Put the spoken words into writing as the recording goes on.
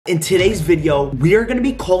In today's video, we are going to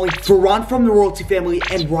be calling Ferran from the royalty family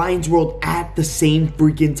and Ryan's world at the same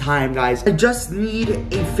freaking time, guys. I just need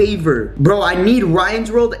a favor. Bro, I need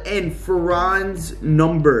Ryan's world and Ferran's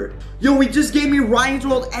number. Yo, he just gave me Ryan's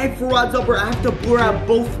world and Ferran's number. I have to blur out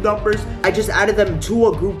both numbers. I just added them to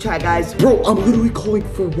a group chat, guys. Bro, I'm literally calling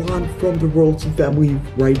Ferran from the royalty family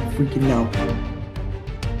right freaking now.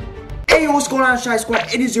 Hey, what's going on, Shaya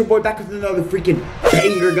Squad? It is your boy back with another freaking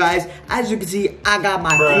banger, guys. As you can see, I got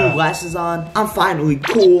my cool glasses on. I'm finally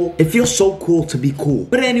cool. It feels so cool to be cool.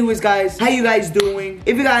 But anyways, guys, how you guys doing?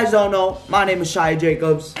 If you guys don't know, my name is Shaya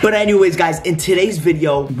Jacobs. But anyways, guys, in today's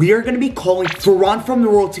video, we are going to be calling Ferran from the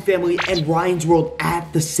royalty family and Ryan's world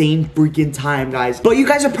at the same freaking time, guys. But you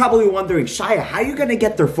guys are probably wondering, Shaya, how are you going to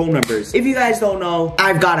get their phone numbers? If you guys don't know,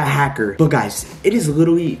 I've got a hacker. But guys, it is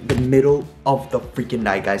literally the middle of the freaking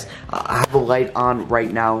night, guys. I have a light on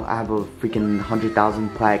right now. I have a freaking 100,000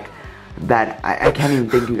 plaque that I can't even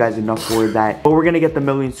thank you guys enough for that. But we're gonna get the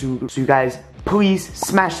millions soon. So you guys, please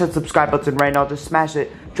smash that subscribe button right now. Just smash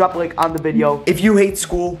it. Drop a like on the video. If you hate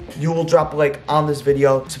school, you will drop a like on this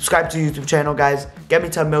video. Subscribe to the YouTube channel, guys. Get me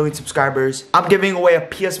to 1 million subscribers. I'm giving away a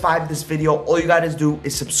PS5 this video. All you gotta do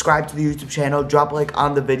is subscribe to the YouTube channel, drop a like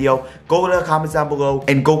on the video, go to the comments down below,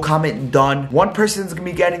 and go comment done. One person's gonna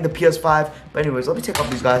be getting the PS5. But anyways, let me take off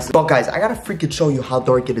these glasses. But guys, I gotta freaking show you how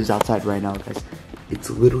dark it is outside right now, guys. It's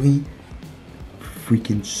literally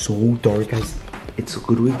freaking so dark, guys. It's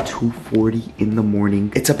literally 2:40 in the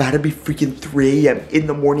morning. It's about to be freaking 3 a.m. in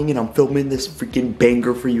the morning, and I'm filming this freaking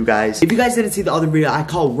banger for you guys. If you guys didn't see the other video, I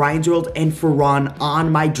called Ryan's world and Ferran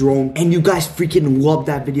on my drone, and you guys freaking loved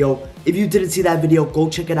that video. If you didn't see that video, go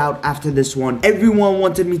check it out after this one. Everyone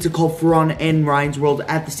wanted me to call Ferran and Ryan's world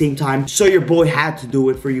at the same time, so your boy had to do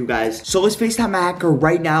it for you guys. So let's FaceTime a hacker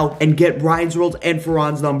right now and get Ryan's world and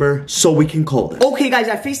Ferran's number so we can call them. Okay, guys,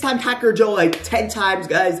 I FaceTimed Hacker Joe like 10 times,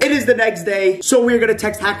 guys. It is the next day, so we're gonna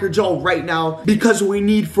text Hacker Joe right now because we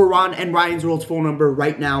need Ferran and Ryan's world's phone number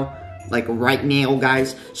right now. Like right now,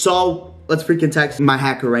 guys. So let's freaking text my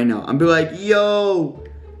hacker right now. I'm be like, yo,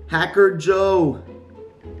 Hacker Joe.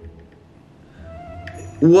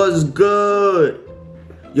 Was good.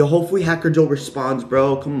 Yo, hopefully Hacker Joe responds,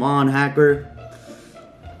 bro. Come on, Hacker.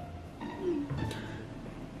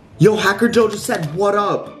 Yo, Hacker Joe just said, what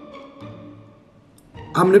up?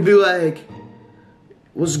 I'm gonna be like,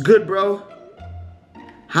 what's good, bro?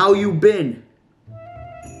 How you been?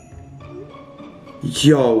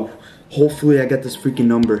 Yo, hopefully I get this freaking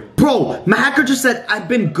number. Bro, my hacker just said, I've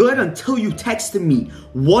been good until you texted me.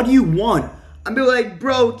 What do you want? I'm be like,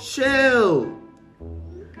 bro, chill.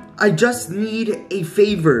 I just need a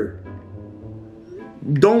favor.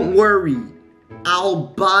 Don't worry. I'll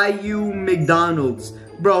buy you McDonald's.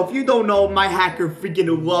 Bro, if you don't know, my hacker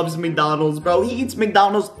freaking loves McDonald's, bro. He eats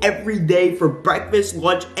McDonald's every day for breakfast,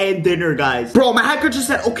 lunch, and dinner, guys. Bro, my hacker just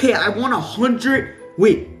said, okay, I want 100.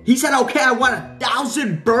 Wait, he said, okay, I want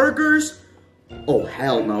 1,000 burgers? Oh,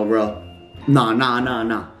 hell no, bro.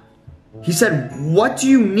 Nah. He said, what do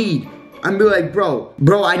you need? I'm be like, bro,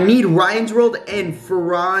 I need Ryan's world and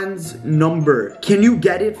Ferran's number. Can you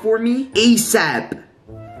get it for me? ASAP.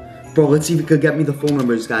 Bro, let's see if he could get me the phone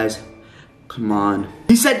numbers, guys. Come on.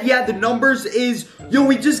 He said, yeah, the numbers is, yo,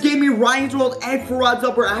 he just gave me Ryan's world and Ferran's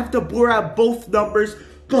number. I have to blur out both numbers,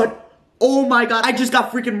 but, oh my God, I just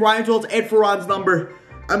got freaking Ryan's world and Ferran's number.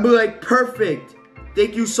 I'm be like, perfect.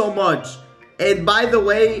 Thank you so much. And by the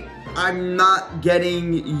way, I'm not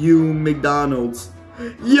getting you McDonald's.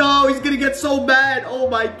 Yo, he's gonna get so mad. Oh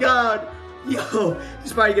my God. Yo,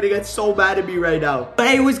 he's probably gonna get so mad at me right now. But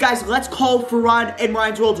anyways, guys, let's call Ferran and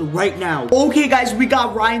Ryan's world right now. Okay, guys, we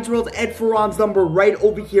got Ryan's world and Ferran's number right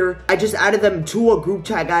over here. I just added them to a group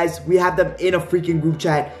chat, guys. We have them in a freaking group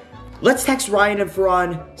chat. Let's text Ryan and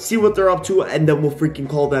Ferran, see what they're up to, and then we'll freaking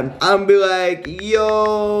call them. I'm be like,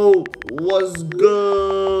 yo, what's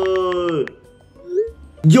good?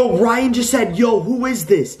 Yo, Ryan just said, yo, who is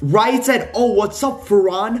this? Ryan said, oh, what's up,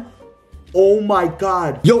 Ferran? Oh my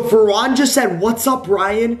God. Yo, Ferran just said, what's up,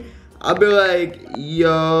 Ryan? I'll be like,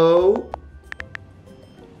 yo.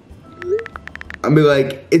 I'll be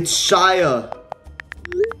like, it's Shaya.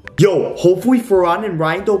 Yo, hopefully Ferran and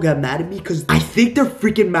Ryan don't get mad at me because I think they're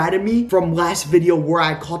freaking mad at me from last video where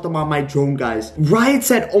I caught them on my drone, guys. Ryan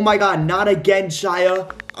said, oh my God, not again,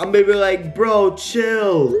 Shaya. I'm gonna be like, bro,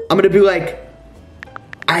 chill. I'm gonna be like,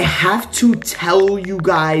 I have to tell you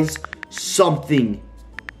guys something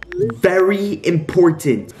very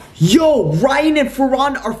important. Yo, Ryan and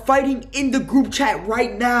Ferran are fighting in the group chat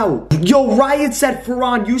right now. Yo, Ryan said,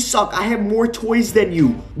 Ferran, you suck. I have more toys than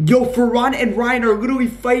you. Yo, Ferran and Ryan are literally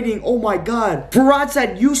fighting. Oh my God. Ferran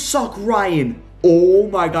said, you suck, Ryan. Oh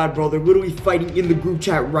my god, bro. They're literally fighting in the group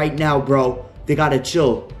chat right now, bro. They gotta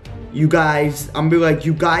chill. You guys, I'm gonna be like,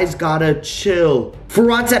 you guys gotta chill.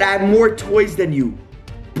 Ferran said I have more toys than you.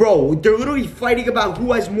 Bro, they're literally fighting about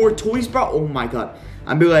who has more toys, bro. Oh my god.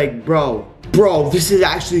 I'm gonna be like, bro, this is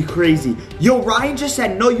actually crazy. Yo, Ryan just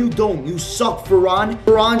said, no, you don't. You suck, Ferran.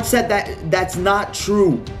 Ferran said that's not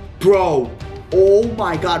true. Bro, oh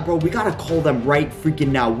my god, bro. We gotta call them right freaking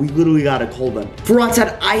now. We literally gotta call them. Ferran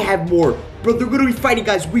said, I have more. Bro, they're literally fighting,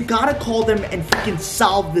 guys. We gotta call them and freaking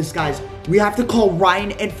solve this, guys. We have to call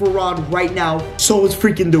Ryan and Ferran right now. So let's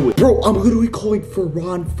freaking do it. Bro, I'm literally calling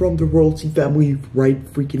Ferran from the royalty family right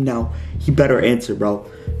freaking now. He better answer, bro.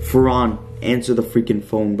 Ferran, answer the freaking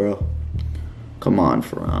phone, bro. Come on,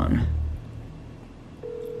 Ferran.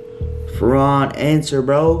 Ferran, answer,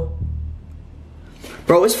 bro.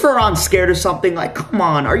 Bro, is Ferran scared or something? Like, come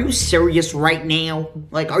on, are you serious right now?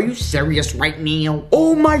 Like, are you serious right now?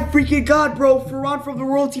 Oh my freaking god, bro. Ferran from the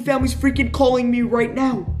royalty family's freaking calling me right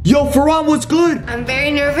now. Yo, Ferran, what's good? I'm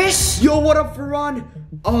very nervous. Yo, what up, Ferran?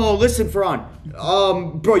 Oh, listen, Ferran.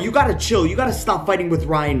 Bro, you gotta chill. You gotta stop fighting with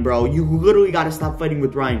Ryan, bro. You literally gotta stop fighting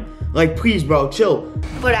with Ryan. Like, please, bro, chill.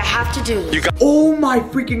 But I have to do this. Oh my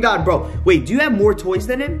freaking god, bro. Wait, do you have more toys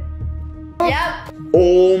than him? Yep.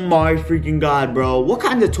 Oh my freaking god, bro. What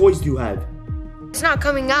kind of toys do you have? It's not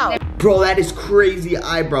coming out. Bro, that is crazy,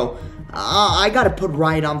 bro. I gotta put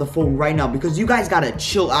Ryan on the phone right now because you guys gotta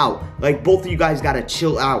chill out. Like, both of you guys gotta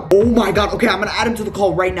chill out. Oh my god, okay, I'm gonna add him to the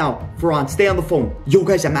call right now. Ferran, stay on the phone. Yo,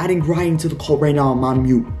 guys, I'm adding Ryan to the call right now. I'm on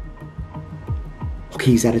mute.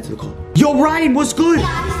 Okay, he's added to the call. Yo, Ryan, what's good?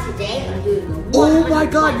 Oh my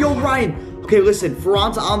god, yo, Ryan. Okay, listen,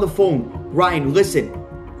 Ferran's on the phone. Ryan, listen.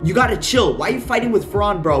 You gotta chill. Why are you fighting with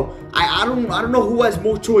Ferran, bro? I don't know who has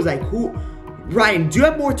more toys. Like, who? Ryan, do you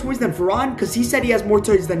have more toys than Ferran? Because he said he has more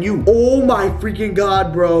toys than you. Oh my freaking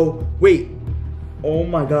god, bro. Wait. Oh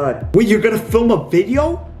my god. Wait, you're gonna film a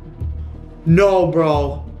video? No,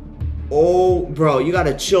 bro. Oh, bro, you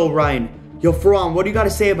gotta chill, Ryan. Yo, Ferran, what do you gotta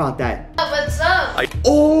say about that? What's up?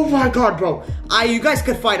 Oh my god, bro. You guys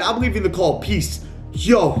can fight. I'm leaving the call. Peace.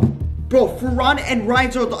 Yo. Bro, Ferran and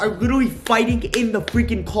Ryan are literally fighting in the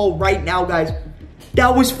freaking call right now, guys.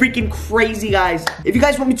 That was freaking crazy, guys. If you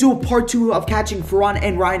guys want me to do a part 2 of catching Ferran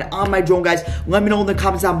and Ryan on my drone, guys, let me know in the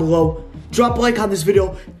comments down below. Drop a like on this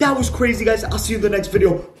video. That was crazy, guys. I'll see you in the next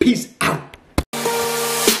video. Peace out.